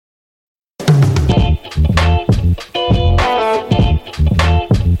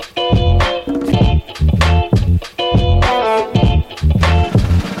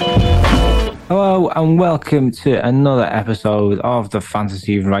and welcome to another episode of the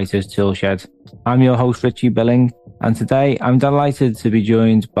Fantasy Writers Toolshed. I'm your host, Richie Billing, and today I'm delighted to be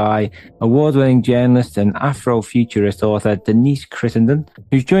joined by award-winning journalist and Afrofuturist author Denise Crittendon,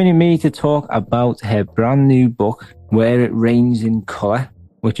 who's joining me to talk about her brand new book, Where It Rains in Colour,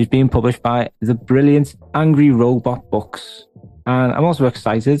 which is being published by the brilliant Angry Robot Books. And I'm also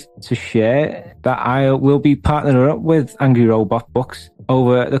excited to share that I will be partnering up with Angry Robot Books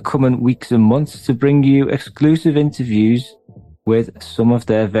over the coming weeks and months to bring you exclusive interviews with some of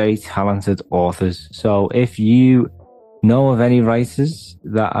their very talented authors. So if you know of any writers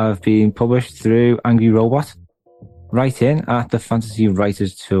that have been published through Angry Robot, write in at the Fantasy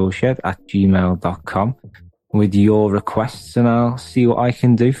Writers Toolshed at gmail.com with your requests and I'll see what I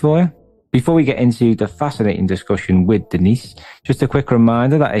can do for you. Before we get into the fascinating discussion with Denise, just a quick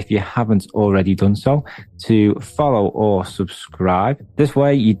reminder that if you haven't already done so, to follow or subscribe. This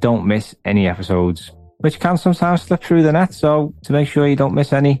way you don't miss any episodes, which can sometimes slip through the net. So to make sure you don't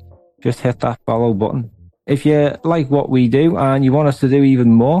miss any, just hit that follow button. If you like what we do and you want us to do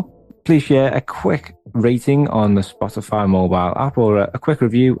even more, please share a quick rating on the Spotify mobile app or a quick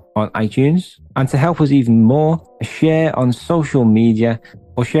review on iTunes. And to help us even more, share on social media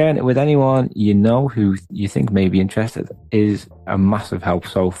or sharing it with anyone you know who you think may be interested is a massive help.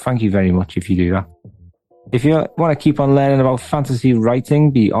 So thank you very much if you do that. If you want to keep on learning about fantasy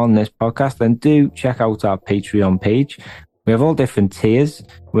writing beyond this podcast, then do check out our Patreon page. We have all different tiers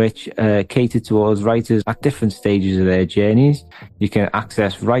which cater towards writers at different stages of their journeys. You can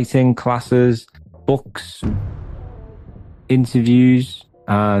access writing classes, books, interviews,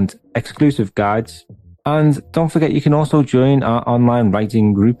 and exclusive guides. And don't forget, you can also join our online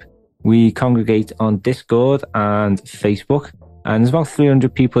writing group. We congregate on Discord and Facebook, and there's about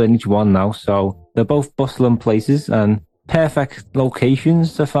 300 people in each one now. So they're both bustling places and perfect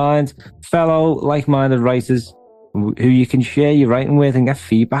locations to find fellow like-minded writers who you can share your writing with and get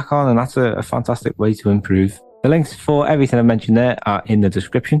feedback on. And that's a fantastic way to improve. The links for everything I mentioned there are in the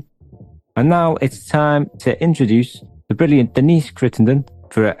description. And now it's time to introduce the brilliant Denise Crittendon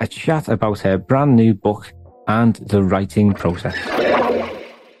for a chat about her brand new book and the writing process.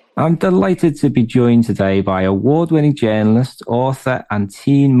 I'm delighted to be joined today by award-winning journalist, author, and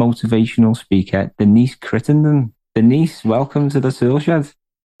teen motivational speaker, Denise Crittendon. Denise, welcome to the Toolshed.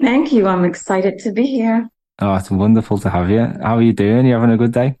 Thank you. I'm excited to be here. Oh, it's wonderful to have you. How are you doing? You having a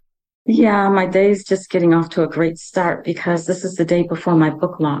good day? Yeah, my day is just getting off to a great start because this is the day before my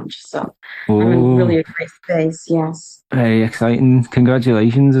book launch. So I'm in really a great space. Yes. Very exciting.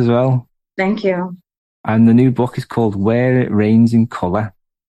 Congratulations as well. Thank you. And the new book is called Where It Rains in Colour.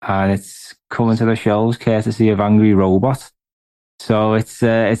 And it's coming to the shelves courtesy of Angry Robot. So it's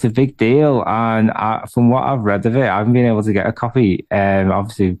a big deal. And from what I've read of it, I haven't been able to get a copy.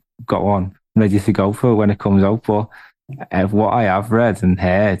 Obviously got one ready to go for when it comes out. But what I have read and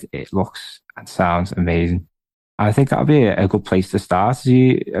heard, it looks and sounds amazing. I think that'll be a good place to start.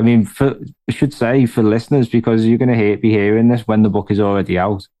 I should say for listeners, because you're going to be hearing this when the book is already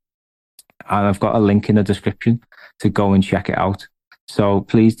out. And I've got a link in the description to go and check it out. So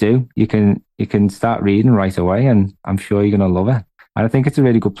please do. You can start reading right away, and I'm sure you're going to love it. And I think it's a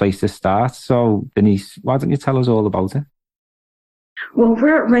really good place to start. So Denise, why don't you tell us all about it? Well,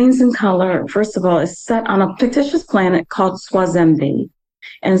 Where It Rains in Colour, first of all, is set on a fictitious planet called Swazembe.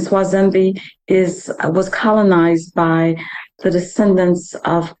 And Swazembe was colonized by the descendants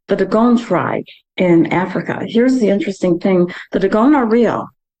of the Dogon tribe in Africa. Here's the interesting thing. The Dogon are real.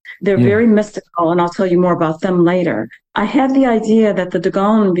 They're very mystical, and I'll tell you more about them later. I had the idea that the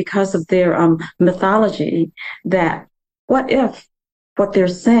Dogon, because of their mythology, that what if what they're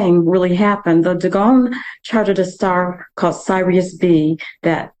saying really happened? The Dogon charted a star called Sirius B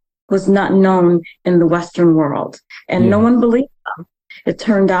that was not known in the Western world, and no one believed them. It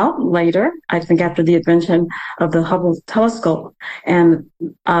turned out later, I think after the invention of the Hubble telescope, and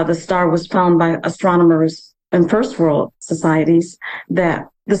the star was found by astronomers in first world societies, that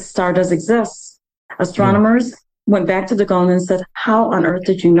the star does exist. Astronomers went back to Dogon and said, how on earth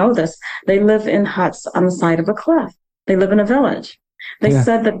did you know this? They live in huts on the side of a cliff. They live in a village. They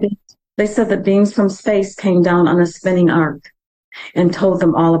said that beings from space came down on a spinning arc and told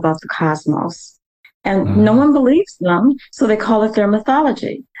them all about the cosmos. And no one believes them, so they call it their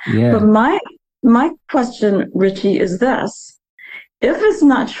mythology. Yeah. But my question, Richie, is this. If it's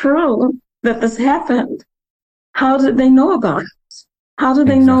not true that this happened, how did they know about it? How do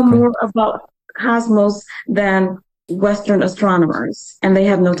they know more about cosmos than Western astronomers? And they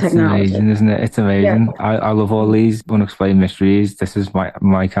have no technology. It's amazing, isn't it? It's amazing. Yeah. I love all these unexplained mysteries. This is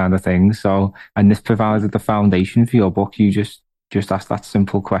my kind of thing. So, and this provided the foundation for your book. You just just ask that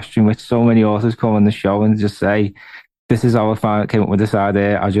simple question, which so many authors come on the show and just say, this is how came up with this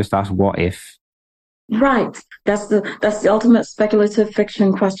idea. I just asked, what if? Right. That's the ultimate speculative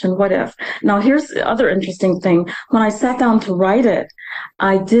fiction question. What if? Now, here's the other interesting thing. When I sat down to write it,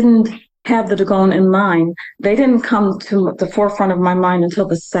 I didn't have the Dagon in mind. They didn't come to the forefront of my mind until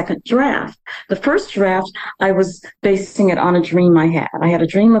the second draft. The first draft, I was basing it on a dream I had. I had a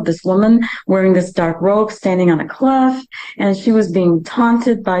dream of this woman wearing this dark robe, standing on a cliff, and she was being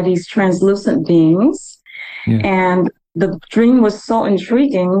taunted by these translucent beings. Yeah. And the dream was so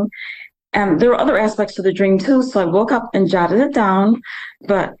intriguing. And there were other aspects to the dream too. So I woke up and jotted it down,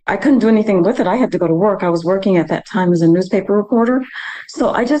 but I couldn't do anything with it. I had to go to work. I was working at that time as a newspaper reporter.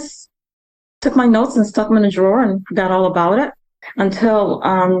 So I just took my notes and stuck them in a drawer and forgot all about it until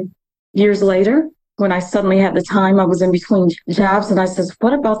years later, when I suddenly had the time. I was in between jobs and I said,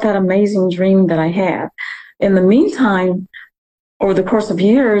 what about that amazing dream that I had? In the meantime, over the course of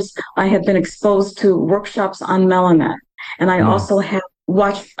years, I had been exposed to workshops on melanin. And I also had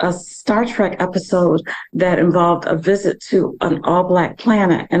watched a Star Trek episode that involved a visit to an all-black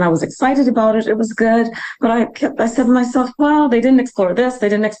planet. And I was excited about it. It was good. But I said to myself, well, they didn't explore this. They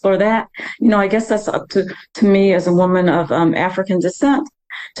didn't explore that. You know, I guess that's up to me as a woman of African descent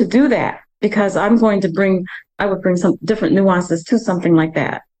to do that, because I would bring some different nuances to something like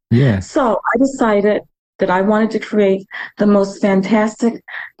that. Yeah. So I decided that I wanted to create the most fantastic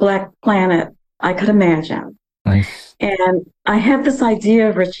black planet I could imagine. Nice. And I had this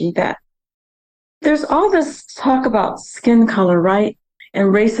idea, Richie, that there's all this talk about skin color, right? And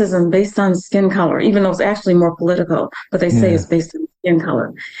racism based on skin color, even though it's actually more political, but they say it's based on skin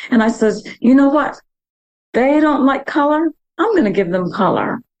color. And I says, you know what? They don't like color. I'm going to give them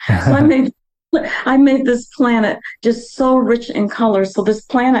color. So I made this planet just so rich in color. So this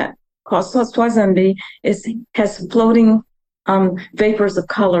planet called Swazembe has floating vapors of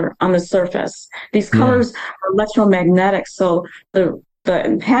color on the surface. These colors are electromagnetic, so the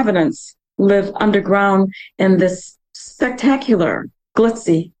inhabitants live underground in this spectacular,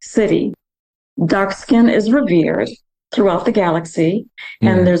 glitzy city. Dark skin is revered throughout the galaxy,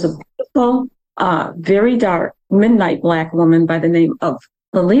 and there's a beautiful, very dark, midnight black woman by the name of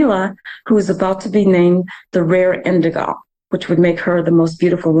Lalila, who is about to be named the rare indigo, which would make her the most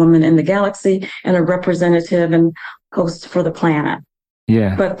beautiful woman in the galaxy and a representative and host for the planet.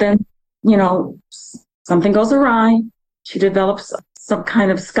 Yeah. But then, you know, something goes awry. She develops some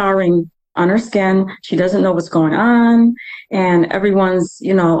kind of scarring on her skin. She doesn't know what's going on, and everyone's,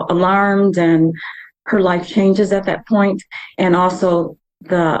 you know, alarmed, and her life changes at that point. And also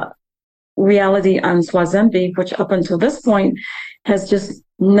the reality on Swazembe, which up until this point has just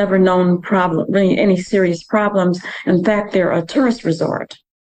never known really any serious problems. In fact, they're a tourist resort.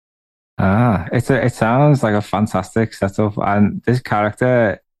 It sounds like a fantastic setup, and this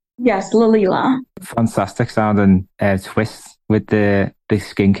character, yes, Lalila, fantastic sounding twist with the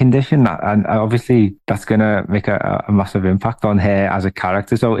skin condition, and obviously that's gonna make a massive impact on her as a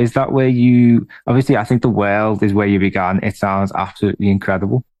character. So is that where obviously I think the world is where you began. It sounds absolutely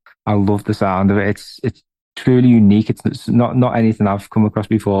incredible. I love the sound of it. It's truly unique. It's not anything I've come across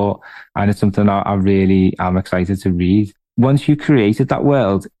before, and it's something I really am excited to read. Once you created that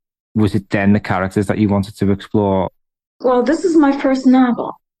world, was it then the characters that you wanted to explore? Well, this is my first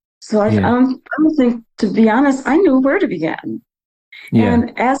novel. So I don't think, to be honest, I knew where to begin. Yeah.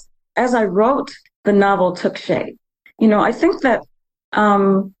 And as I wrote, the novel took shape. You know, I think that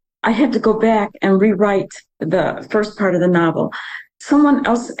I had to go back and rewrite the first part of the novel. Someone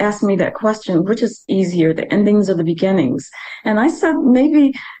else asked me that question, which is easier, the endings or the beginnings? And I said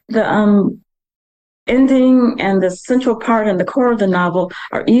maybe the ending and the central part and the core of the novel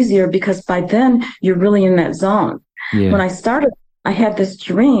are easier, because by then you're really in that zone. Yeah. When I started, I had this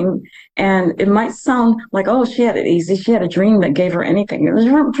dream, and it might sound like, oh, she had it easy. She had a dream that gave her anything.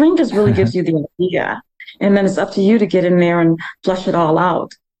 The dream just really gives you the idea. And then it's up to you to get in there and flesh it all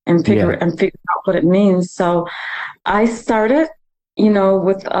out and figure out what it means. So I started, you know,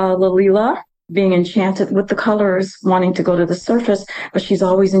 with Lalila being enchanted with the colors, wanting to go to the surface, but she's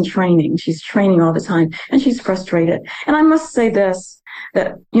always in training. She's training all the time, and she's frustrated. And I must say this,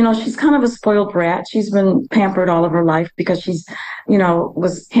 that, you know, she's kind of a spoiled brat. She's been pampered all of her life because she's, you know,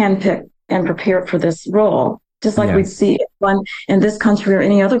 was handpicked and prepared for this role. Just like we'd see one in this country or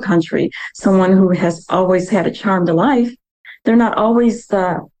any other country, someone who has always had a charmed life. They're not always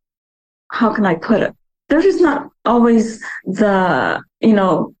how can I put it? They're just not always the, you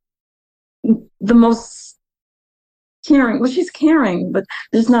know, the most caring. Well, she's caring, but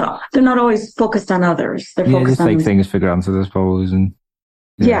they're not always focused on others. They're focused just on take things for granted, I suppose, and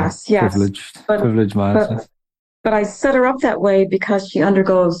privileged mindset. But I set her up that way because she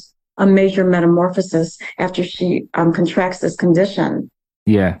undergoes a major metamorphosis after she contracts this condition.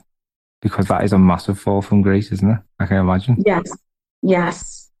 Yeah, because that is a massive fall from grace, isn't it? I can imagine. Yes,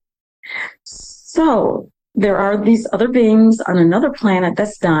 yes. So there are these other beings on another planet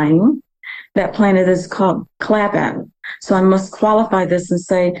that's dying. That planet is called Clabin. So I must qualify this and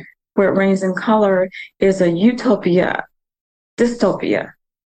say where it rains in color is a utopia, dystopia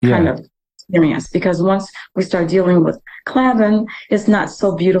kind Yeah, of experience, because once we start dealing with Clabin, it's not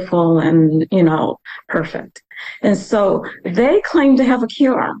so beautiful and, perfect. And so they claim to have a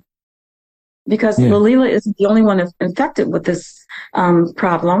cure because yeah, Lalila isn't the only one infected with this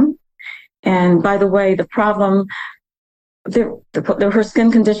problem. And by the way, the problem, her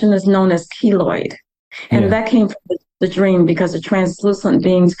skin condition is known as keloid. And yeah. that came from the dream because the translucent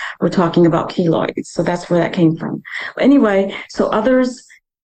beings were talking about keloids. So that's where that came from. Anyway, so others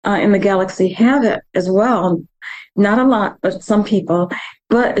in the galaxy have it as well. Not a lot, but some people.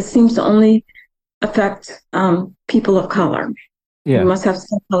 But it seems to only affect people of color. You Yeah. must have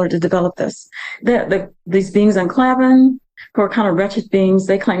some color to develop this. These beings on Clavin, who are kind of wretched beings,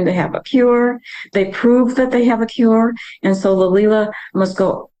 they claim they have a cure. They prove that they have a cure. And so Lalila must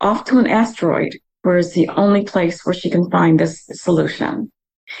go off to an asteroid, where it's the only place where she can find this solution.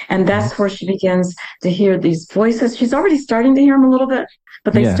 And that's where she begins to hear these voices. She's already starting to hear them a little bit,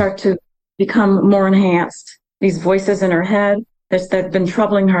 but they start to become more enhanced. These voices in her head that have been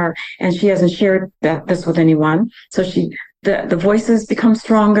troubling her, and she hasn't shared this with anyone. So the voices become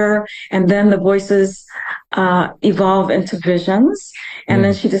stronger, and then the voices evolve into visions. And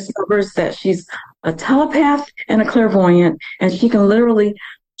then she discovers that she's a telepath and a clairvoyant, and she can literally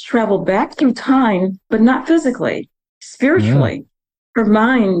travel back through time, but not physically, spiritually. Her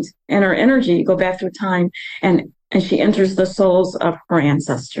mind and her energy go back through time, and she enters the souls of her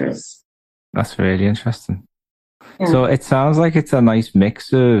ancestors. That's really interesting. Yeah. So it sounds like it's a nice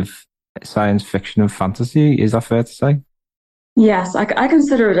mix of science fiction and fantasy. Is that fair to say? Yes, I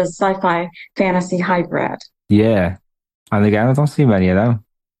consider it a sci-fi fantasy hybrid. Yeah. And again, I don't see many of them.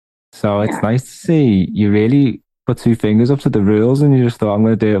 So it's nice to see you really put two fingers up to the rules and you just thought, I'm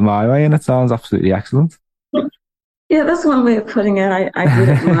going to do it my way. And it sounds absolutely excellent. Yeah, that's one way of putting it. I did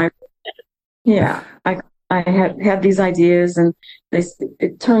it my way. Yeah, I had these ideas, and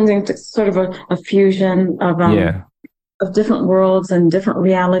it turns into sort of a fusion of different worlds and different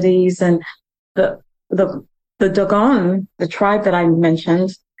realities. And the Dogon, the tribe that I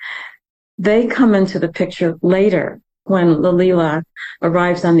mentioned, they come into the picture later when Lalila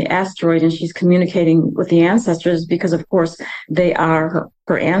arrives on the asteroid and she's communicating with the ancestors, because of course they are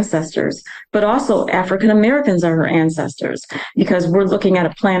her ancestors, but also African Americans are her ancestors, because we're looking at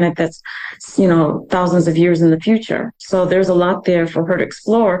a planet that's, thousands of years in the future. So there's a lot there for her to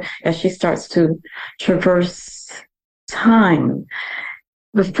explore as she starts to traverse time.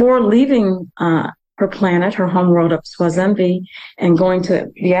 Before leaving her planet, her homeworld of Swazembi, and going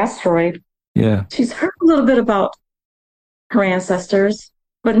to the asteroid, she's heard a little bit about her ancestors,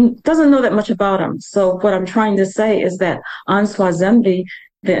 but doesn't know that much about them. So what I'm trying to say is that on Swazembi,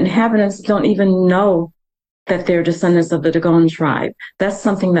 the inhabitants don't even know that they're descendants of the Dogon tribe. That's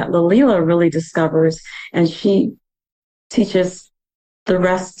something that Lalila really discovers, and she teaches the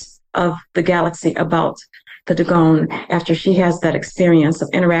rest of the galaxy about the Dogon after she has that experience of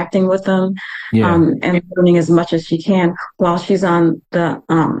interacting with them and learning as much as she can while she's on the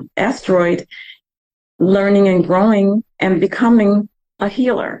asteroid, learning and growing and becoming a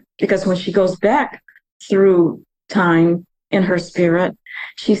healer. Because when she goes back through time in her spirit,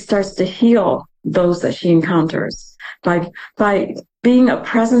 she starts to heal those that she encounters by being a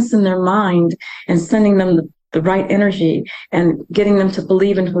presence in their mind and sending them the right energy and getting them to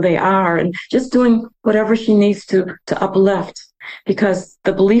believe in who they are, and just doing whatever she needs to uplift, because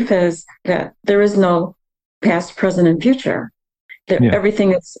the belief is that there is no past, present, and future. That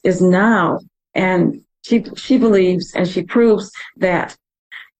everything is now. And she believes, and she proves, that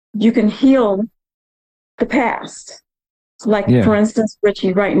you can heal the past. Like, for instance,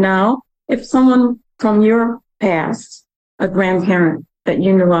 Richie, right now, if someone from your past, a grandparent that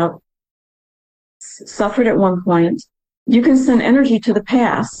you knew of, suffered at one point, you can send energy to the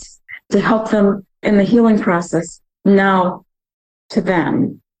past to help them in the healing process now to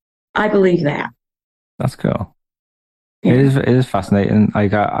them. I believe that. That's cool. Yeah. It is fascinating.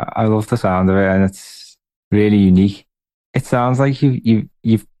 Like I love the sound of it, and it's really unique. It sounds like you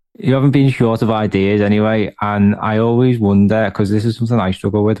haven't been short of ideas anyway. And I always wonder, because this is something I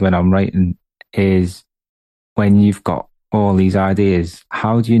struggle with when I'm writing, is when you've got all these ideas,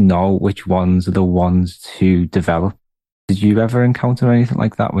 how do you know which ones are the ones to develop? Did you ever encounter anything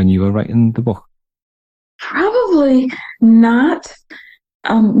like that when you were writing the book? Probably not.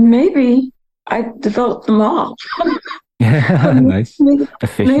 Maybe I developed them all. But Nice.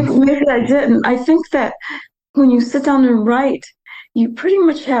 Efficient. maybe I didn't. I think that when you sit down and write, you pretty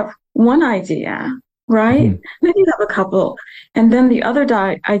much have one idea, right? Mhm. Maybe you have a couple, and then the other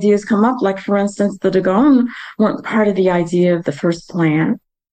ideas come up. Like, for instance, the Dagon weren't part of the idea of the first plan.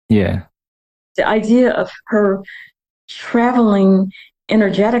 Yeah. The idea of her traveling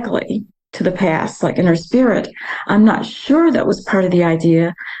energetically to the past, like in her spirit, I'm not sure that was part of the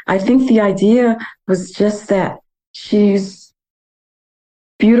idea. I think the idea was just that she's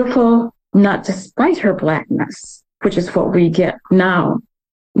beautiful, not despite her blackness, which is what we get now,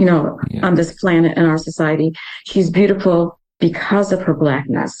 Yeah. on this planet in our society. She's beautiful because of her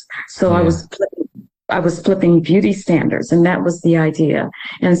blackness. So Yeah. I was flipping beauty standards, and that was the idea.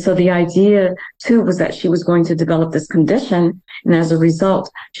 And so the idea too was that she was going to develop this condition, and as a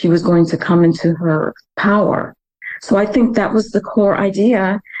result, she was going to come into her power. So I think that was the core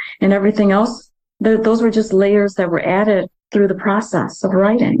idea, and everything else, those were just layers that were added through the process of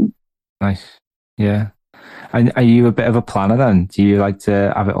writing. Nice. Yeah. And are you a bit of a planner then? Do you like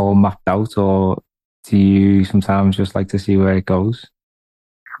to have it all mapped out, or do you sometimes just like to see where it goes?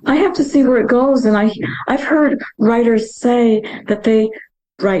 I have to see where it goes, and I've heard writers say that they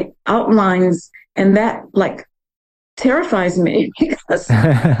write outlines, and that like terrifies me because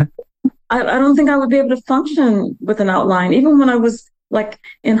I don't think I would be able to function with an outline. Even when I was like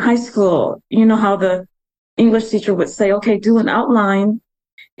in high school, you know how the English teacher would say, okay, do an outline,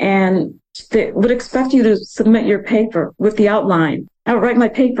 and they would expect you to submit your paper with the outline. I would write my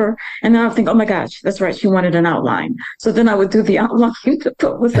paper, and then I would think, oh my gosh, that's right, she wanted an outline. So then I would do the outline to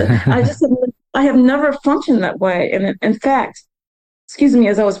put with it. I have never functioned that way. And in fact, excuse me,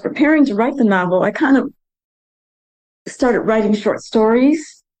 as I was preparing to write the novel, I kind of started writing short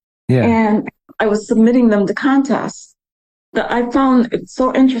stories, Yeah. and I was submitting them to contests. That I found it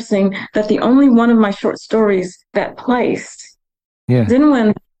so interesting that the only one of my short stories that placed, Yeah. didn't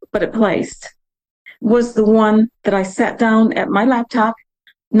win, but it placed, was the one that I sat down at my laptop.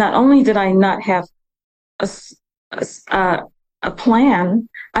 Not only did I not have a, a plan,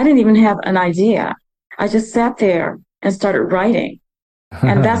 I didn't even have an idea. I just sat there and started writing.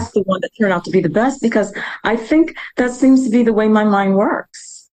 And that's the one that turned out to be the best, because I think that seems to be the way my mind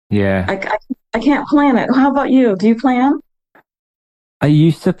works. Yeah. I can't plan it. How about you? Do you plan? I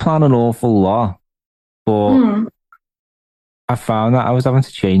used to plan an awful lot, but Hmm. I found that I was having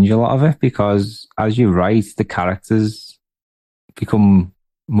to change a lot of it because as you write, the characters become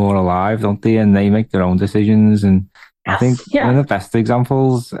more alive, don't they? And they make their own decisions. And I think Yes. one of Yeah. the best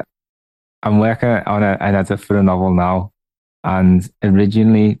examples, I'm working on an edit for a novel now. And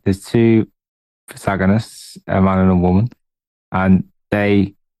originally, there's two protagonists, a man and a woman, and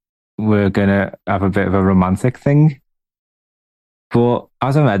they were going to have a bit of a romantic thing. But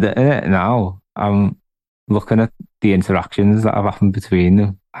as I'm editing it now, I'm looking at the interactions that have happened between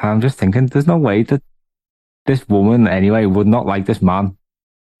them. And I'm just thinking, there's no way that this woman, anyway, would not like this man.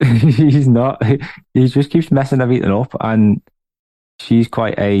 He's not, he just keeps messing everything up. And she's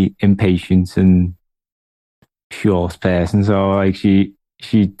quite a impatient and short person. So, like, she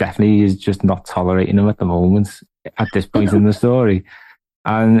definitely is just not tolerating him at the moment, at this point in the story.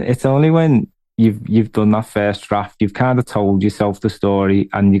 And it's only when you've done that first draft, you've kind of told yourself the story,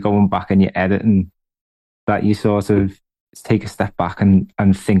 and you're going back and you're editing, that you sort of take a step back and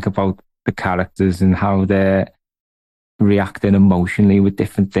think about the characters and how they're reacting emotionally with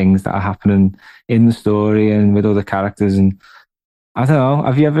different things that are happening in the story and with other characters. And I don't know,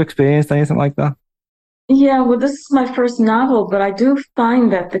 have you ever experienced anything like that? Yeah, well, this is my first novel, but I do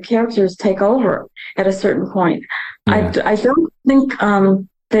find that the characters take over at a certain point. Yeah. I don't think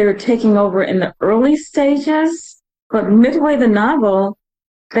they're taking over in the early stages, but midway the novel,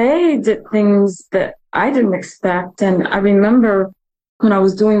 they did things that I didn't expect. And I remember when I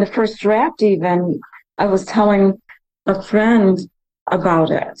was doing the first draft, even, I was telling a friend about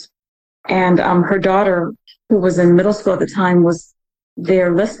it. And her daughter, who was in middle school at the time, was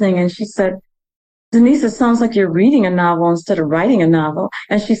there listening, and she said, Denise, it sounds like you're reading a novel instead of writing a novel.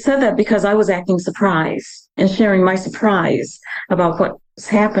 And she said that because I was acting surprised and sharing my surprise about what was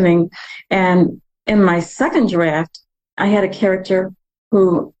happening. And in my second draft, I had a character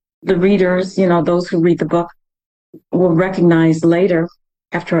who the readers, those who read the book, will recognize later,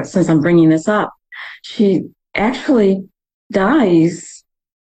 since I'm bringing this up. She actually dies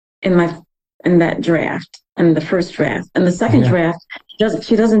in that draft, in the first draft. In the second draft,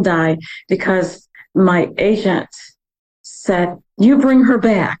 she doesn't die because my agent said, you bring her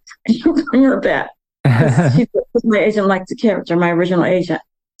back. You bring her back. Because my agent liked the character, my original agent.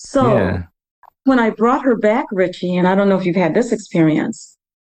 So when I brought her back, Richie, and I don't know if you've had this experience,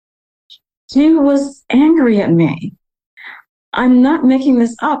 she was angry at me. I'm not making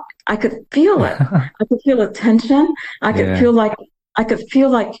this up. I could feel it. I could feel the tension. Yeah. I could feel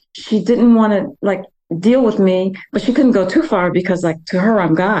like she didn't want to like deal with me, but she couldn't go too far because like to her,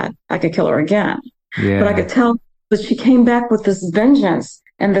 I'm God. I could kill her again. But I Yeah. could tell that she came back with this vengeance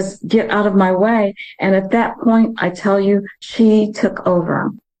and this get out of my way. And at that point, I tell you, she took over.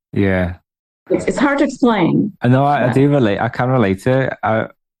 Yeah. It's hard to explain. I know I But do relate. I can relate to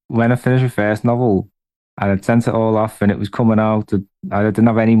it. When I finished my first novel and I'd sent it all off and it was coming out, I didn't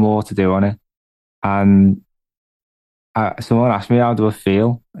have any more to do on it. And someone asked me, how do I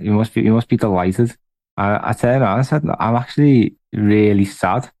feel? You must be delighted. I turned around and said, "No, I'm actually really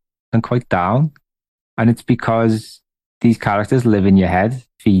sad and quite down. And it's because these characters live in your head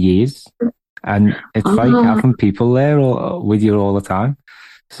for years. And it's like uh, having people there with you all the time.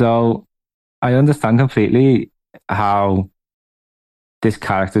 So I understand completely how this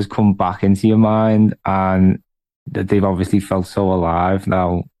character's come back into your mind and that they've obviously felt so alive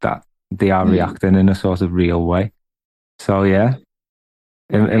now that they are reacting in a sort of real way. So yeah,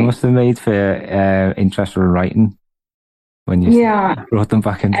 it right. must have made for interest in writing when you Yeah. brought them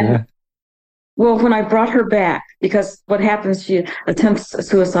back into And it. well, when I brought her back, because what happens, she attempts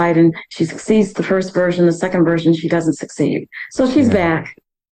suicide and she succeeds the first version, the second version, she doesn't succeed. So she's Yeah, back.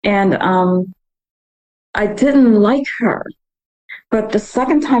 And I didn't like her. But the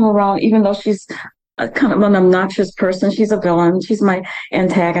second time around, even though she's a kind of an obnoxious person, she's a villain, she's my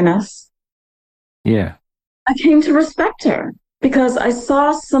antagonist, yeah, I came to respect her because I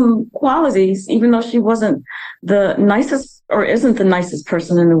saw some qualities, even though she wasn't the nicest or isn't the nicest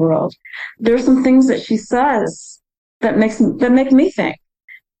person in the world. There's some things that she says that make me think.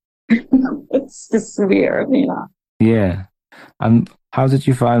 It's just weird, you know. yeah. And how did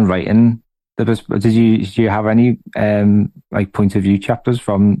you find writing did you have any like point of view chapters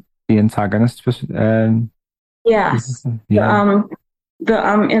from the antagonist? Yes. The, Yeah,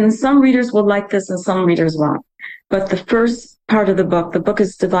 and some readers will like this and some readers won't. But the first part of the book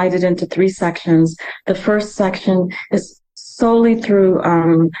is divided into three sections. The first section is solely through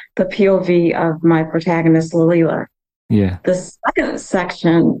the POV of my protagonist, Lalila. yeah, The second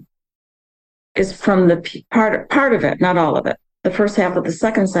section is from the part of it, not all of it. The first half of the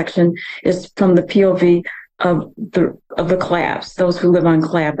second section is from the POV of the Clabs, those who live on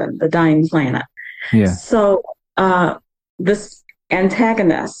Clabin, the dying planet. yeah, So this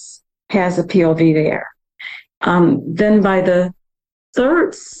antagonist has a POV there. Then by the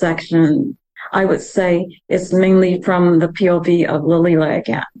third section, I would say it's mainly from the POV of Lalila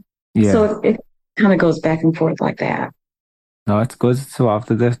again. yeah. So it kind of goes back and forth like that. No, it's good to have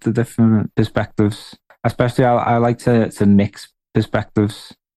the different perspectives. Especially, I like to mix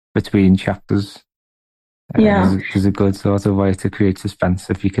perspectives between chapters. Yeah. There's a good sort of way to create suspense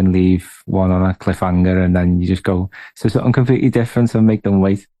if you can leave one on a cliffhanger and then you just go to something completely different and make them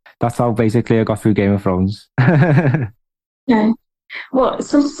wait. That's how basically I got through Game of Thrones. Okay. Well,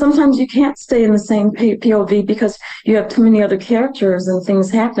 sometimes you can't stay in the same POV because you have too many other characters and things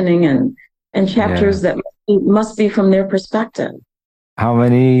happening and chapters Yeah. that must be from their perspective. How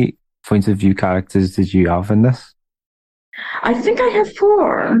many point of view characters did you have in this? I think I have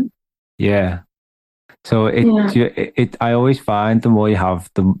four. Yeah. So Yeah. I always find the more you have,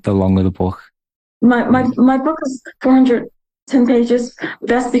 the longer the book. My book is 410 pages.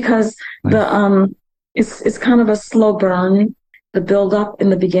 That's because the Nice. it's kind of a slow burn, the build up in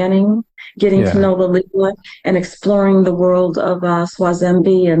the beginning, getting to Yeah. know the Lila and exploring the world of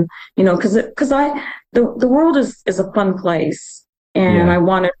Swazembe, and you know, because I the world is a fun place, and I Yeah.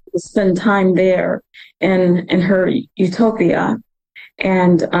 wanted to spend time there in her utopia,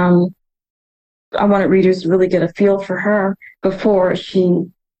 and I wanted readers to really get a feel for her before she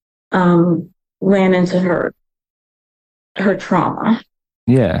ran into her trauma.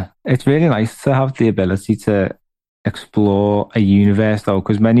 Yeah. It's really nice to have the ability to explore a universe though,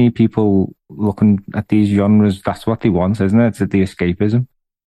 because many people looking at these genres, that's what they want, isn't it? It's the escapism.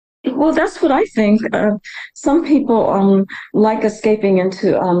 Well, that's what I think. Some people like escaping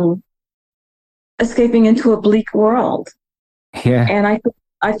into a bleak world, Yeah. and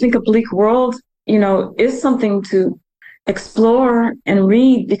I think a bleak world, you know, is something to explore and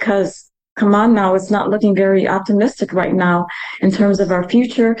read because. Come on now, it's not looking very optimistic right now in terms of our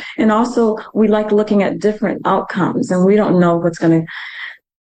future. And also, we like looking at different outcomes, and we don't know what's going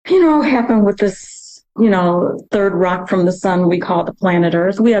to, you know, happen with this, you know, third rock from the sun we call the planet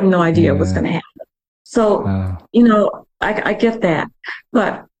Earth. We have no idea what's Yeah. going to happen. So, Uh, you know, I get that.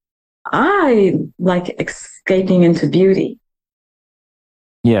 But I like escaping into beauty.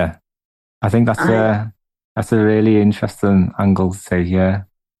 yeah. I think I that's a really interesting angle to take, yeah.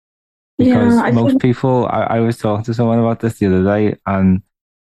 yeah, Because I most think people, I was talking to someone about this the other day, and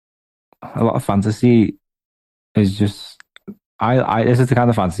a lot of fantasy is just this is the kind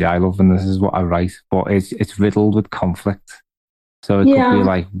of fantasy I love, and this is what I write, but it's riddled with conflict. So it could be yeah,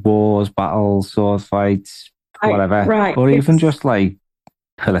 like wars, battles, sword fights, whatever, right. or even It's just like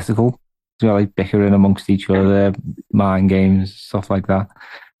political, like bickering amongst each other, mind games, stuff like that.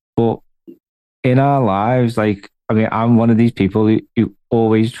 But in our lives, like, I mean, I'm one of these people who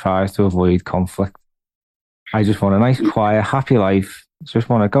always tries to avoid conflict. I just want a nice, quiet, happy life. Just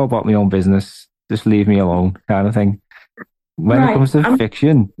want to go about my own business. Just leave me alone, kind of thing. When it right. comes to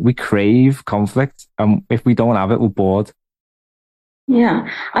fiction, we crave conflict, and if we don't have it, we're bored. Yeah,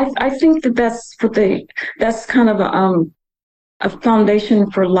 I think that that's kind of a foundation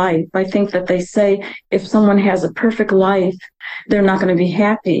for life. I think that they say if someone has a perfect life, they're not going to be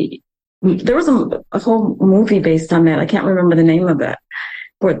happy. There was a whole movie based on that. I can't remember the name of it,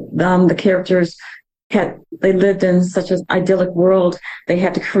 where the characters they lived in such an idyllic world. They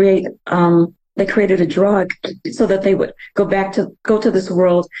had to they created a drug so that they would go to this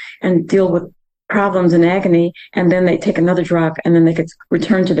world and deal with problems and agony, and then they take another drug, and then they could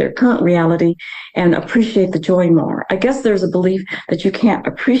return to their current reality and appreciate the joy more. I guess there's a belief that you can't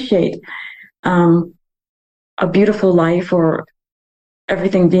appreciate um, a beautiful life or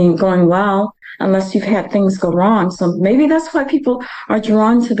everything being going well unless you've had things go wrong. So maybe that's why people are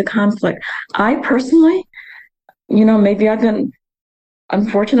drawn to the conflict. I personally, maybe I've been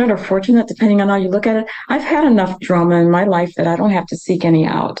unfortunate or fortunate, depending on how you look at it. I've had enough drama in my life that I don't have to seek any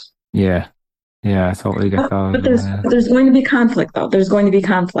out. Yeah, yeah, I totally get But, that as but well. there's Yeah, but there's going to be conflict, though. There's going to be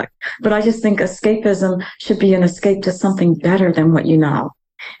conflict. But I just think escapism should be an escape to something better than what you know.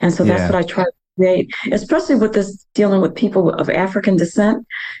 And so that's what yeah, I try to create, especially with this dealing with people of African descent,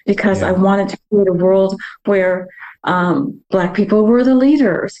 because I yeah, wanted to create a world where Black people were the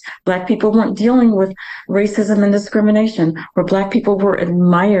leaders. Black people weren't dealing with racism and discrimination, where Black people were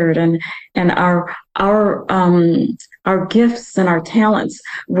admired, and our gifts and our talents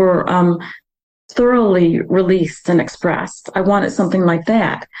were thoroughly released and expressed. I wanted something like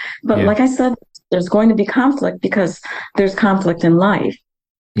that. But yeah, like I said, there's going to be conflict because there's conflict in life.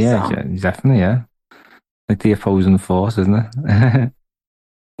 yeah, So, definitely, yeah. Like the opposing force, isn't it?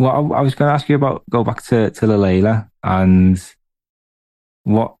 Well, I was going to ask you about go back to Layla and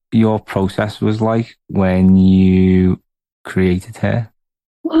what your process was like when you created her.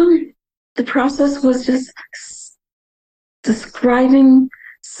 well, the process was just describing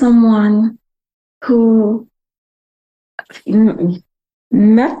someone who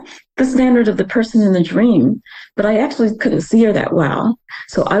met the standard of the person in the dream, but I actually couldn't see her that well.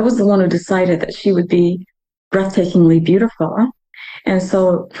 So I was the one who decided that she would be breathtakingly beautiful. And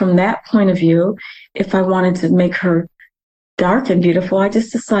so, from that point of view, if I wanted to make her dark and beautiful, I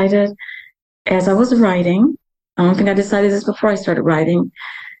just decided as I was writing, I don't think I decided this before I started writing,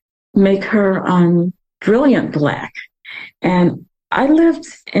 make her brilliant black. And I lived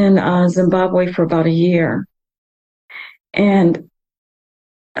in Zimbabwe for about a year. And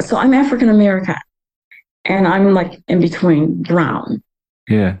so I'm African American and I'm like in between brown.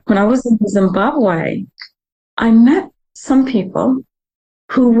 Yeah, When I was in Zimbabwe, I met some people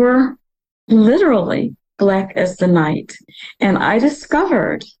who were literally black as the night. And I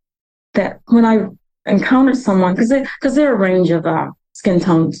discovered that when I encountered someone, because they're a range of skin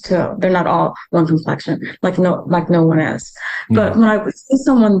tones too. They're not all one complexion, like no one is. But yeah, when I would see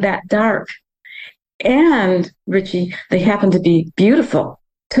someone that dark, and Richie, they happen to be beautiful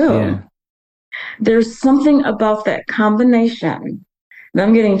too. yeah, There's something about that combination. And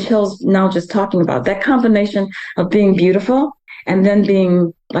I'm getting chills now just talking about that combination of being beautiful and then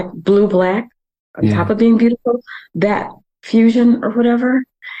being like blue black on top yeah, of being beautiful. That fusion or whatever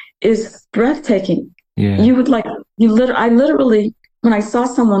is breathtaking. yeah, You would like I literally when I saw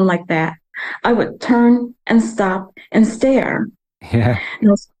someone like that, I would turn and stop and stare. yeah,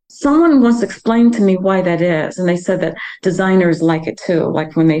 Now, someone once explained to me why that is, and they said that designers like it too.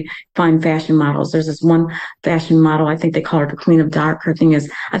 Like when they find fashion models, there's this one fashion model. I think they call her the Queen of Dark. I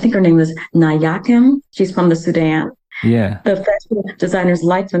think her name is Nayakim. She's from the Sudan. yeah, The fashion designers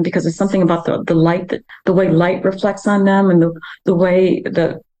like them because there's something about the light the way light reflects on them, and the way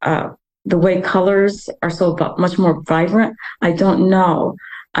the way colors are so much more vibrant. I don't know.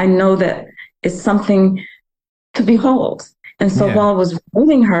 I know that it's something to behold. And so yeah, while I was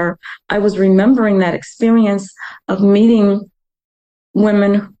writing her, I was remembering that experience of meeting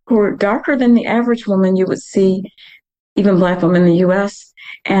women who were darker than the average woman you would see, even Black women in the US,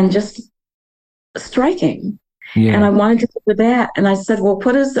 and just striking. And I Yeah. wanted to do that. And I said, well,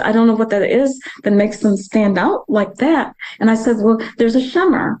 I don't know what that is that makes them stand out like that. And I said, well, there's a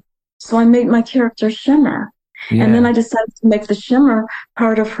shimmer. So I made my character shimmer. And then I Yeah. decided to make the shimmer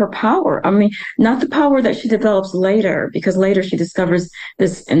part of her power. I mean, not the power that she develops later, because later she discovers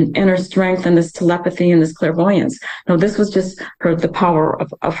this inner strength and this telepathy and this clairvoyance. No, this was just the power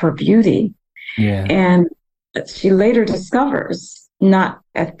of her beauty. Yeah. And she later discovers, not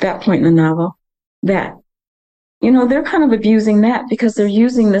at that point in the novel, that they're kind of abusing that because they're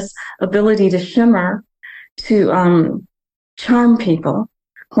using this ability to shimmer to charm people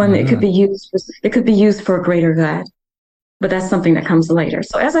when Uh, it could be used for a greater good. But that's something that comes later.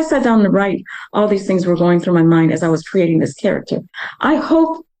 So as I sat down to write, all these things were going through my mind as I was creating this character. I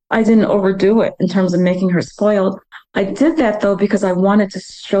hope I didn't overdo it in terms of making her spoiled. I did that though because I wanted to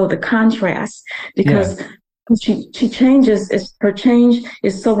show the contrast yeah. because she changes. Her change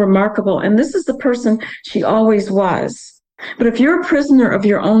is so remarkable, and this is the person she always was. But if you're a prisoner of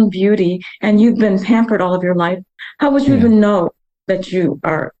your own beauty and you've been pampered all of your life, how would you Yeah. even know that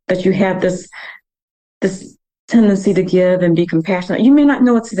you have this tendency to give and be compassionate? You may not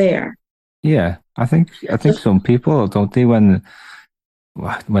know it's there. Yeah. I think some people don't they when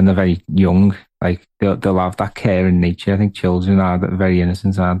they're very young, like they'll have that care in nature. I think children are very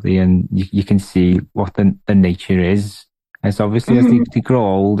innocent, aren't they? And you can see what the nature is. And it's obviously as Mhm. they grow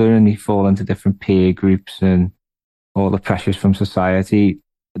older and they fall into different peer groups and all the pressures from society,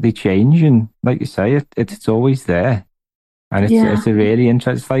 they change. And like you say, it's always there. And Yeah, it's a really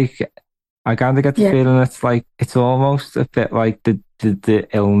interesting. Like I kind of get the yeah. feeling it's almost a bit like the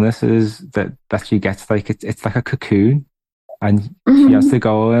illnesses that she gets. Like it's like a cocoon, and she has Mhm. to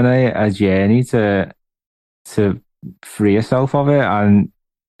go on a journey to free herself of it, and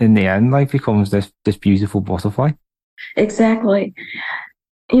in the end, like becomes this beautiful butterfly. Exactly.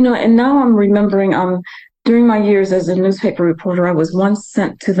 And now I'm remembering, during my years as a newspaper reporter, I was once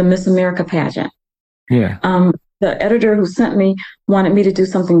sent to the Miss America pageant. Yeah, The editor who sent me wanted me to do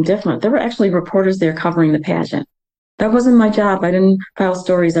something different. There were actually reporters there covering the pageant. That wasn't my job. I didn't file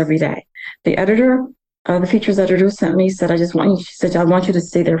stories every day. The editor, the features editor who sent me said, she said, I want you to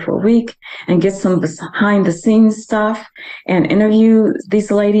stay there for a week and get some behind the scenes stuff and interview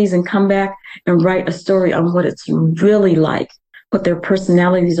these ladies and come back and write a story on what it's really like, what their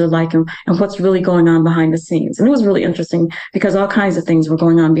personalities are like, and what's really going on behind the scenes. And it was really interesting because all kinds of things were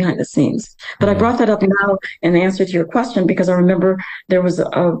going on behind the scenes. But I yeah, brought that up now in answer to your question because I remember there was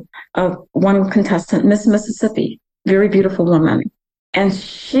a one contestant, Miss Mississippi, very beautiful woman. And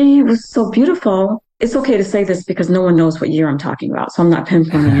she was so beautiful. It's okay to say this because no one knows what year I'm talking about, so I'm not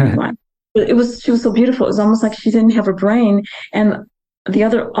pinpointing anyone. But she was so beautiful. It was almost like she didn't have a brain. And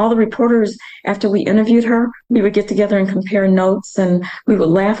all the reporters, after we interviewed her, we would get together and compare notes and we would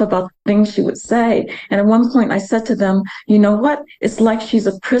laugh about the things she would say. And at one point I said to them, you know what? It's like she's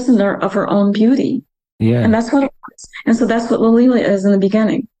a prisoner of her own beauty. And yeah, that's what it was. And so that's what Lalila is in the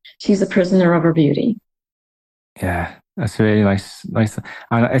beginning. She's a prisoner of her beauty. yeah. That's really nice.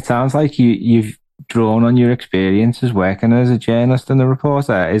 And it sounds like you've drawn on your experiences working as a journalist and a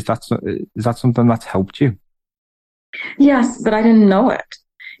reporter. Is that something that's helped you? Yes, but I didn't know it.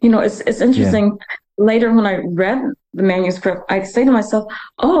 It's Yeah, interesting. Later, when I read the manuscript, I'd say to myself,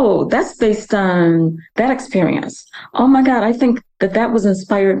 "Oh, that's based on that experience. Oh my God, I think that was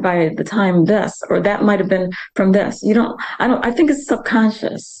inspired by the time this, or that might have been from this." I think it's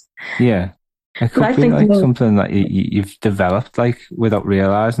subconscious, yeah. It but could I be think like something that you've developed like without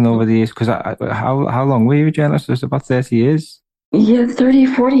realizing over the years. Because how long were you a journalist? It was about 30 years. yeah, 30,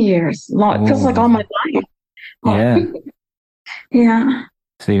 40 years. Long. It feels like all Oh, my life. Oh, yeah. yeah.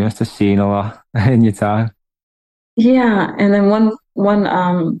 So you must have seen a lot in your time. Yeah, and then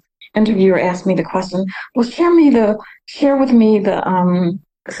one interviewer asked me the question, "Well, share with me the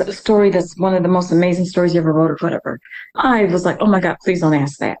story that's one of the most amazing stories you ever wrote or whatever." I was like, "Oh my God, please don't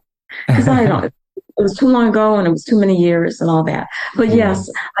ask that," because I don't. It was too long ago and it was too many years and all that. But Yeah, yes,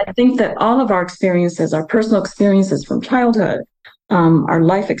 I think that all of our experiences, our personal experiences from childhood, our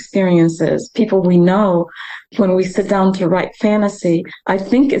life experiences, people we know, when we sit down to write fantasy, I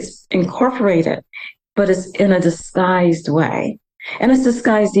think it's incorporated, but it's in a disguised way. And it's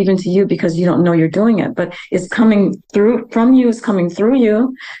disguised even to you because you don't know you're doing it, but it's coming through from you, it's coming through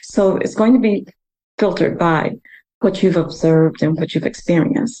you. So it's going to be filtered by what you've observed and what you've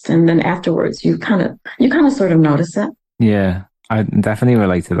experienced. And then afterwards you kind of sort of notice it. yeah. I definitely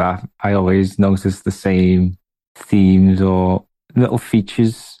relate to that. I always notice the same themes or little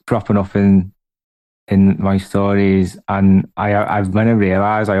features cropping up in my stories, and I've when I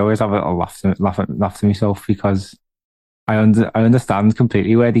realize I always have a laugh to myself because I understand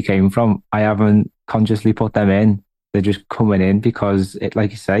completely where they came from. I haven't consciously put them in. They're just coming in because it,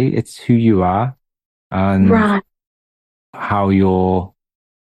 like you say, it's who you are and Right. how you're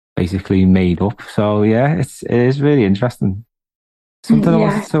basically made up. So yeah, it is really interesting. Something I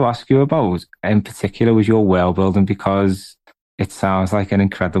wanted Yes. to ask you about in particular was your world building because it sounds like an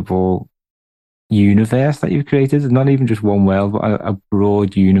incredible universe that you've created. Not even just one world, but a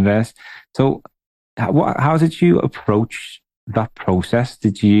broad universe. So, how did you approach that process?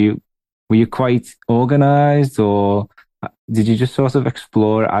 Were you quite organized, or did you just sort of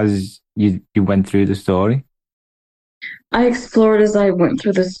explore as you went through the story? I explored as I went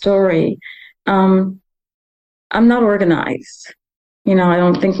through the story. Um, I'm not organized. I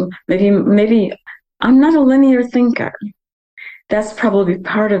don't think maybe I'm not a linear thinker. That's probably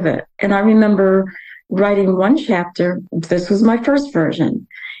part of it. And I remember writing one chapter. This was my first version.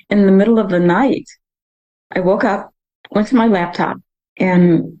 In the middle of the night, I woke up, went to my laptop,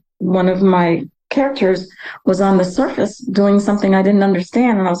 and one of my characters was on the surface doing something I didn't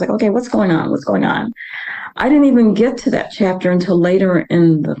understand. And I was like, okay, what's going on? What's going on? I didn't even get to that chapter until later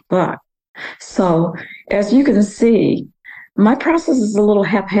in the book. So, as you can see, my process is a little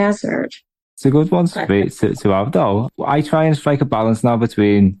haphazard. It's a good one to have, though. I try and strike a balance now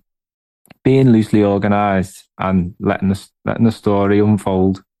between being loosely organized and letting the story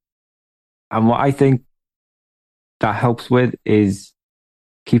unfold. And what I think that helps with is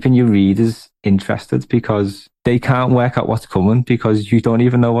keeping your readers interested because they can't work out what's coming because you don't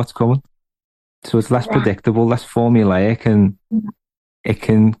even know what's coming. So it's less Right. predictable, less formulaic, and it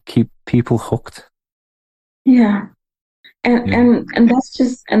can keep people hooked. Yeah. And Yeah. and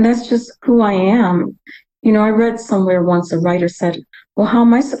that's just who I am. I read somewhere once a writer said, "Well, how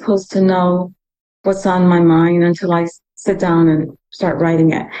am I supposed to know what's on my mind until I sit down and start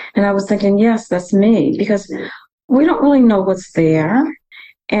writing it?" And I was thinking, yes, that's me because we don't really know what's there.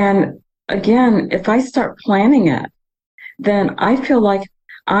 And again, if I start planning it, then I feel like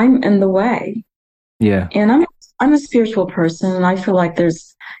I'm in the way. Yeah. And I'm a spiritual person, and I feel like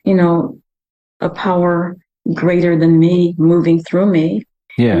there's, you know, a power greater than me moving through me.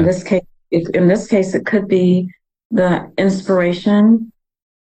 In Yeah. this case, in this case, it could be the inspiration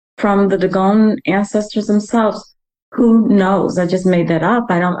from the Dagon ancestors themselves. Who knows? I just made that up.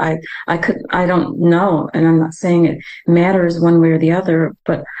 I don't know. And I'm not saying it matters one way or the other,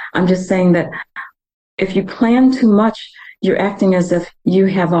 but I'm just saying that if you plan too much, you're acting as if you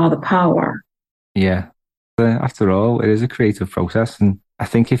have all the power. Yeah. After all, it is a creative process, and I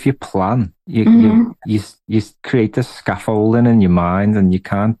think if you plan, Hmm. you create the scaffolding in your mind, and you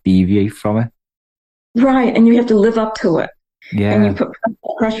can't deviate from it. Right. And you have to live up to it. And you Yeah. put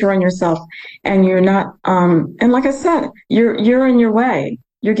pressure on yourself, and you're not and like I said, you're in your way.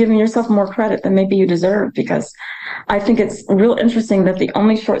 You're giving yourself more credit than maybe you deserve, because I think it's real interesting that the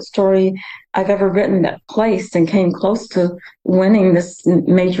only short story I've ever written that placed and came close to winning this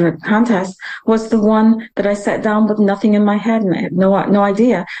major contest was the one that I sat down with nothing in my head and I had no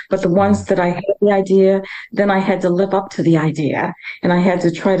idea. But the ones Yeah. that I had the idea, then I had to live up to the idea, and I had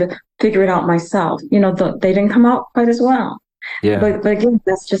to try to figure it out myself. They didn't come out quite as well. Yeah. But again,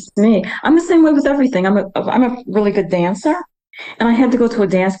 that's just me. I'm the same way with everything. I'm a really good dancer, and I had to go to a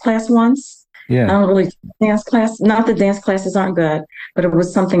dance class once. I Yeah. don't really dance class. Not that dance classes aren't good, but it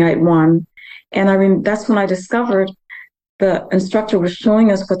was something I'd won, and that's when I discovered the instructor was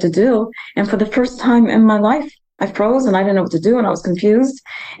showing us what to do. And for the first time in my life, I froze and I didn't know what to do, and I was confused.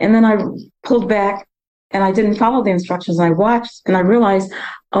 And then I pulled back and I didn't follow the instructions. I watched and I realized,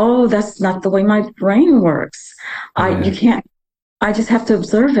 oh, that's not the way my brain works. You Yeah. can't. I just have to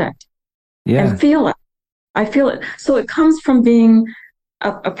observe it and Yeah. feel it. I feel it. So it comes from being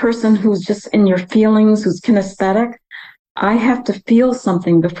a person who's just in your feelings, who's kinesthetic. I have to feel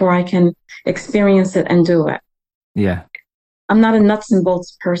something before I can experience it and do it. Yeah. I'm not a nuts and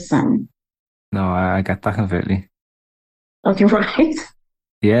bolts person. No, I get that completely. Okay, right?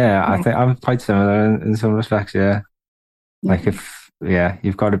 Yeah, I think I'm quite similar in some respects. Yeah. Like yeah,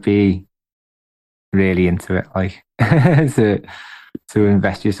 you've got to be really into it, like to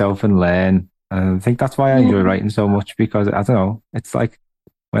invest yourself and learn. And I think that's why I Yeah. enjoy writing so much because I don't know, it's like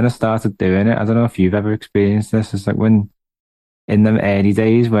when I started doing it, I don't know if you've ever experienced this. It's like when in them early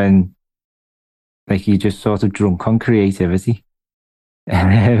days when like you're just sort of drunk on creativity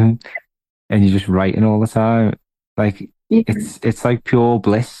and you're just writing all the time. Like Yeah. it's like pure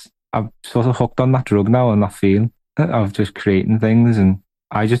bliss. I've sort of hooked on that drug now and that feeling of just creating things. And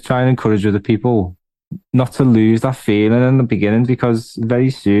I just try and encourage other people not to lose that feeling in the beginning because very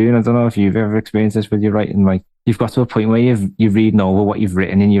soon, I don't know if you've ever experienced this with your writing, like you've got to a point where you're reading over what you've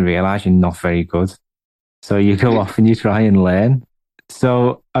written and you realize you're not very good. So you go off and you try and learn.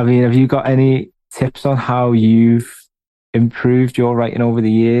 So, I mean, have you got any tips on how you've improved your writing over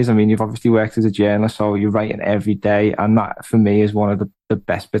the years? I mean, you've obviously worked as a journalist, so you're writing every day, and that for me is one of the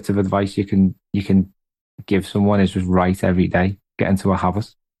best bits of advice you can give someone is just write every day, get into a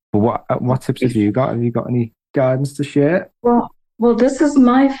habit. But what tips have you got? Have you got any guidance to share? Well, this is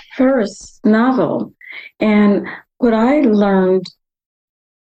my first novel, and what I learned,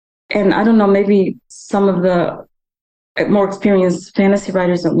 and I don't know, maybe some of the more experienced fantasy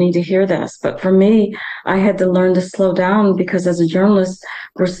writers don't need to hear this, but for me, I had to learn to slow down because as a journalist,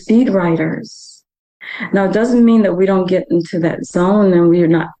 we're speed writers. Now, it doesn't mean that we don't get into that zone and we're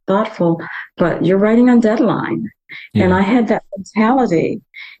not thoughtful, but you're writing on deadline. And Yeah, I had that mentality,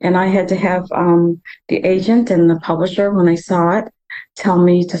 and I had to have the agent and the publisher, when they saw it, tell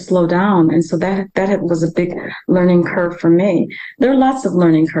me to slow down. And so was a big learning curve for me. There are lots of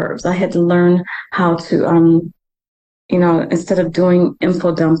learning curves. I had to learn how to instead of doing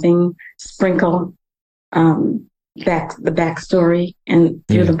info dumping, sprinkle the backstory and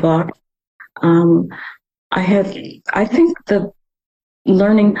through the yeah, book. Um, I think the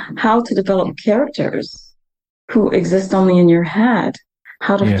learning how to develop characters who exist only in your head,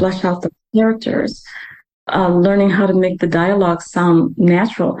 how to yeah. flesh out the characters, learning how to make the dialogue sound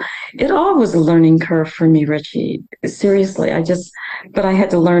natural. It all was a learning curve for me, Richie. Seriously, but I had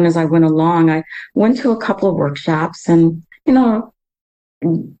to learn as I went along. I went to a couple of workshops and,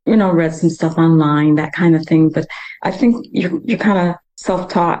 read some stuff online, that kind of thing. But I think you're kind of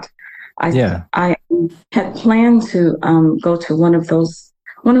self-taught. Yeah. I had planned to go to one of those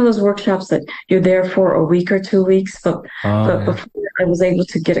workshops that you're there for a week or 2 weeks, Oh, but yeah. before I was able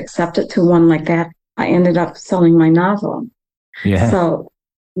to get accepted to one like that, I ended up selling my novel. Yeah. So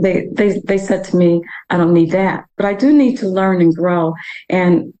they said to me, I don't need that, but I do need to learn and grow.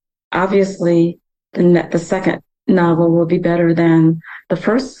 And obviously, the second novel will be better than the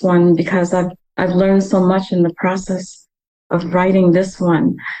first one because I've learned so much in the process of writing this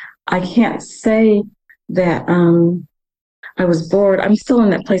one. I can't say that I was bored. I'm still in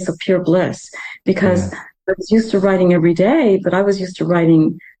that place of pure bliss because Yeah. I was used to writing every day, but I was used to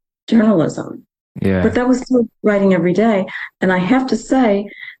writing journalism. But Yeah. that was still writing every day. And I have to say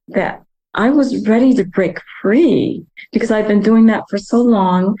that I was ready to break free because I've been doing that for so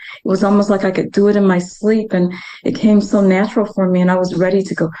long. It was almost like I could do it in my sleep and it came so natural for me. And I was ready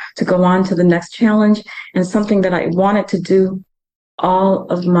to go on to the next challenge and something that I wanted to do all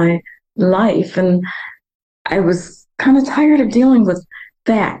of my life. And I was kind of tired of dealing with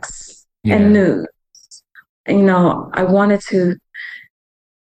facts and Yeah. news. I wanted to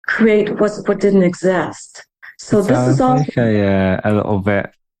create what didn't exist. It So this is sounds all. like a little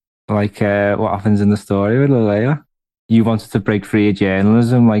bit like what happens in the story with Leia. You wanted to break free of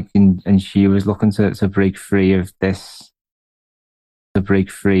journalism, like, and she was looking to break free of this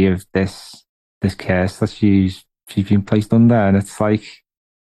curse that she's been placed under. And it's like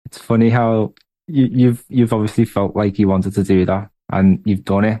it's funny how you've obviously felt like you wanted to do that, and you've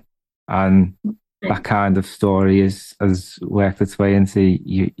done it, and that kind of story has worked its way into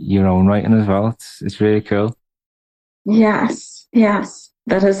your own writing as well. It's really cool. Yes, yes,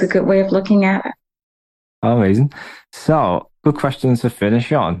 that is a good way of looking at it. Oh, amazing. So, good questions to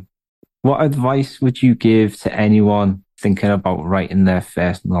finish on. What advice would you give to anyone thinking about writing their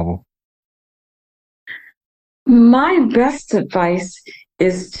first novel? My best advice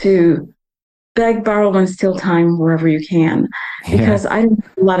is to beg, borrow, and steal time wherever you can, Yeah. because I didn't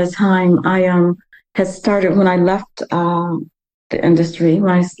have a lot of time. I had started when I left the industry.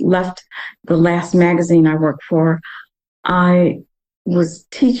 When I left the last magazine I worked for, I was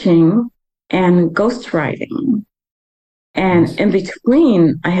teaching and ghostwriting. And Nice. in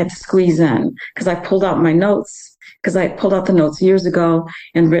between, I had to squeeze in because I pulled out my notes because I pulled out the notes years ago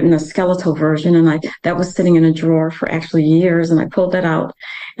and written a skeletal version. And that was sitting in a drawer for actually years. And I pulled that out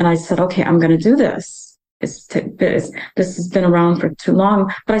and I said, okay, I'm going to do this. This has been around for too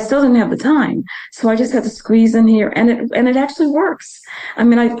long, but I still didn't have the time. So I just had to squeeze in here and it actually works. I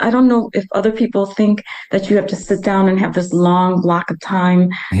mean, I don't know if other people think that you have to sit down and have this long block of time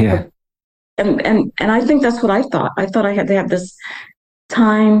Yeah. for and I think that's what I thought. I thought I had to have this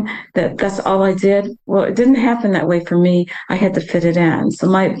time that's all I did. Well, it didn't happen that way for me. I had to fit it in. So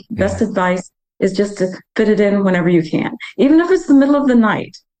my best Yeah. advice is just to fit it in whenever you can, even if it's the middle of the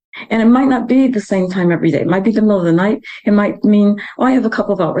night. And it might not be the same time every day. It might be the middle of the night. It might mean, oh, I have a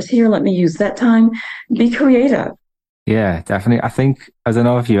couple of hours here. Let me use that time. Be creative. Yeah, definitely. I think, I don't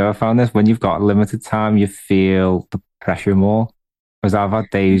know if you ever found this, when you've got limited time, you feel the pressure more. Because I've had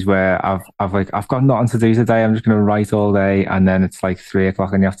days where I've got nothing to do today. I'm just going to write all day. And then it's like 3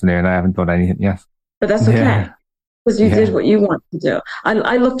 o'clock in the afternoon. I haven't done anything yet. But that's Yeah. okay. because you did what you want to do.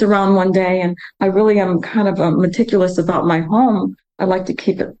 I looked around one day and I really am kind of meticulous about my home. I like to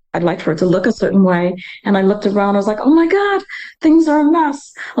keep it, I'd like for it to look a certain way. And I looked around, I was like, oh my God, things are a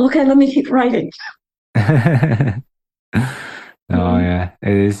mess. Okay, let me keep writing. Oh yeah,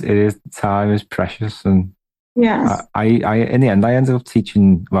 it is. It is. Time is precious, and Yes. in the end, I ended up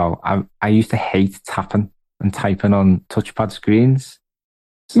teaching. Well, I used to hate tapping and typing on touchpad screens,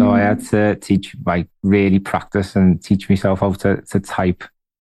 so I had Mhm. to teach, like, really practice and teach myself how to type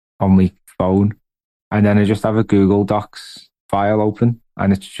on my phone, and then I just have a Google Docs file open,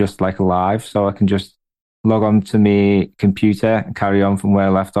 and it's just like live, so I can just log on to my computer and carry on from where I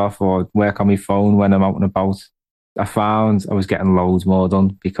left off, or work on my phone when I'm out and about. I found I was getting loads more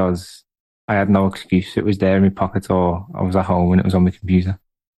done because I had no excuse. It was there in my pocket, or I was at home and it was on my computer.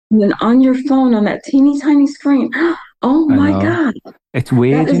 And then on your phone, on that teeny tiny screen. Oh I my know. God, It's that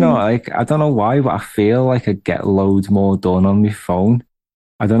weird, is, like, I don't know why, but I feel like I get loads more done on my phone.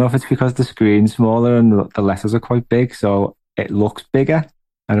 I don't know if it's because the screen's smaller and the letters are quite big, so it looks bigger,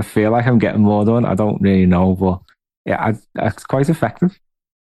 and I feel like I'm getting more done. I don't really know, but yeah, it's quite effective.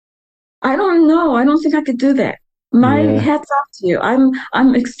 I don't know. I don't think I could do that. My Yeah. hat's off to you.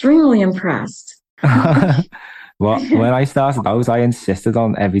 I'm extremely impressed. Well, when I started out, I insisted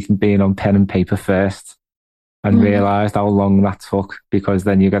on everything being on pen and paper first, and Mhm. realized how long that took, because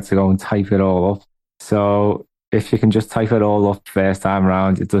then you get to go and type it all up. So if you can just type it all up first time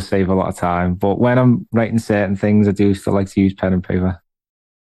around, it does save a lot of time. But when I'm writing certain things, I do still like to use pen and paper.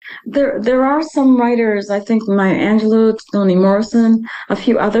 There are some writers, I think Maya Angelou, Toni Morrison, a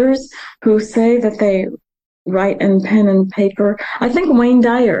few others who say that they write in pen and paper. I think Wayne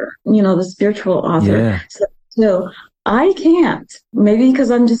Dyer, the spiritual author, Yeah. said too. I can't. Maybe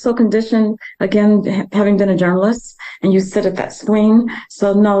because I'm just so conditioned, again, having been a journalist, and you sit at that screen.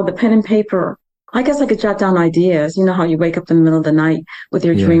 So no, the pen and paper. I guess I could jot down ideas. You know how you wake up in the middle of the night with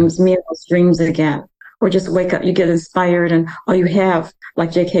your Yeah. dreams, me and those dreams again. Or just wake up, you get inspired, and all you have,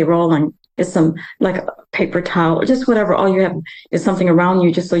 like J.K. Rowling, is some, like, a paper towel, or just whatever. All you have is something around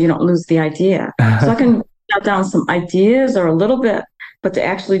you just so you don't lose the idea. So I can jot down some ideas or a little bit, but to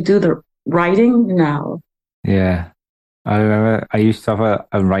actually do the writing, no. Yeah. I remember I used to have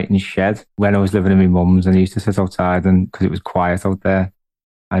a writing shed when I was living in my mum's, and I used to sit outside, and because it was quiet out there,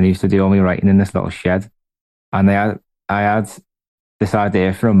 and I used to do all my writing in this little shed. And I had this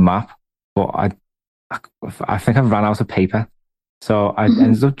idea for a map, but I think I ran out of paper. So I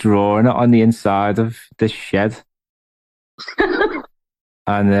ended up drawing it on the inside of this shed,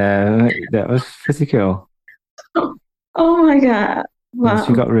 and that was pretty cool. Oh my God. But Wow.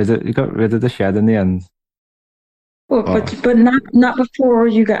 you got rid of the shed in the end. Well, But but not before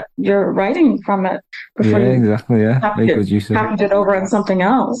you got your writing from it, before yeah, you exactly. Yeah, make good use of copied it over on something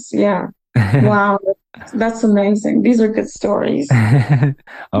else. Yeah. it. Wow. That's amazing. These are good stories.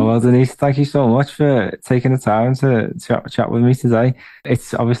 Oh, well, Denise, thank you so much for taking the time to chat with me today.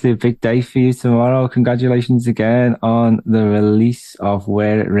 It's obviously a big day for you tomorrow. Congratulations again on the release of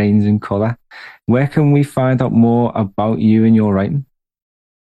Where It Rains in Colour. Where can we find out more about you and your writing?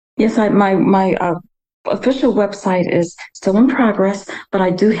 Yes, my official website is still in progress, but I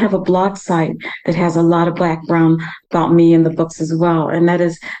do have a blog site that has a lot of background about me and the books as well, and that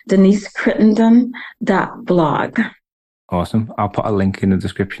is denisecrittendon.blog. Awesome. I'll put a link in the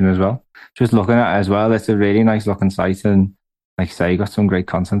description as well. Just looking at it as well, it's a really nice looking site, and like I say, you got some great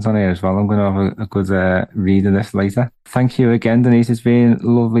content on here as well. I'm going to have a good read of this later. Thank you again, Denise. It's been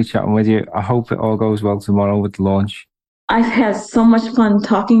lovely chatting with you. I hope it all goes well tomorrow with the launch. I've had so much fun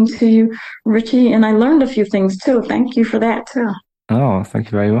talking to you, Richie, and I learned a few things too. Thank you for that too. Oh, thank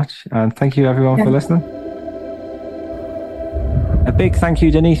you very much. And thank you everyone for Yeah. listening. A big thank you,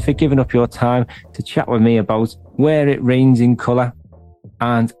 Denise, for giving up your time to chat with me about Where It Rains in Colour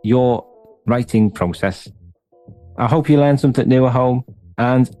and your writing process. I hope you learned something new at home,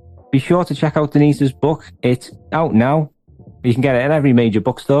 and be sure to check out Denise's book. It's out now. You can get it in every major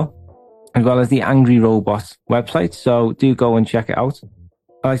bookstore, as well as the Angry Robot website. So do go and check it out.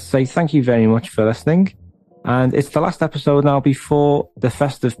 I say thank you very much for listening. And it's the last episode now before the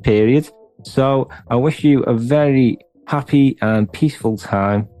festive period. So I wish you a very happy and peaceful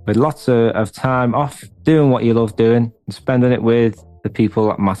time with lots of time off doing what you love doing and spending it with the people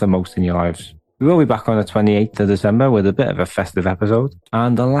that matter most in your lives. We will be back on the 28th of December with a bit of a festive episode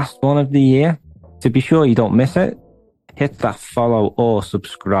and the last one of the year. To be sure you don't miss it, hit that follow or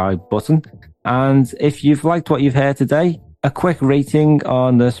subscribe button. And if you've liked what you've heard today, a quick rating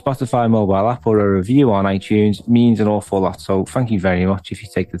on the Spotify mobile app or a review on iTunes means an awful lot. So thank you very much if you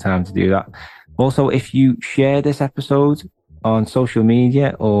take the time to do that. Also, if you share this episode on social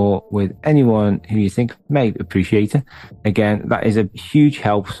media or with anyone who you think may appreciate it. Again, that is a huge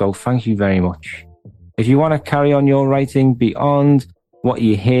help, so thank you very much. If you want to carry on your writing beyond what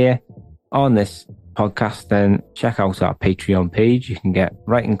you hear on this podcast, then check out our Patreon page. You can get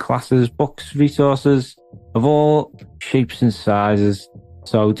writing classes, books, resources of all shapes and sizes.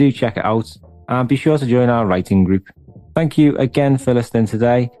 So do check it out and be sure to join our writing group. Thank you again for listening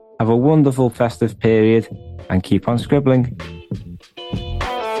today. Have a wonderful festive period and keep on scribbling.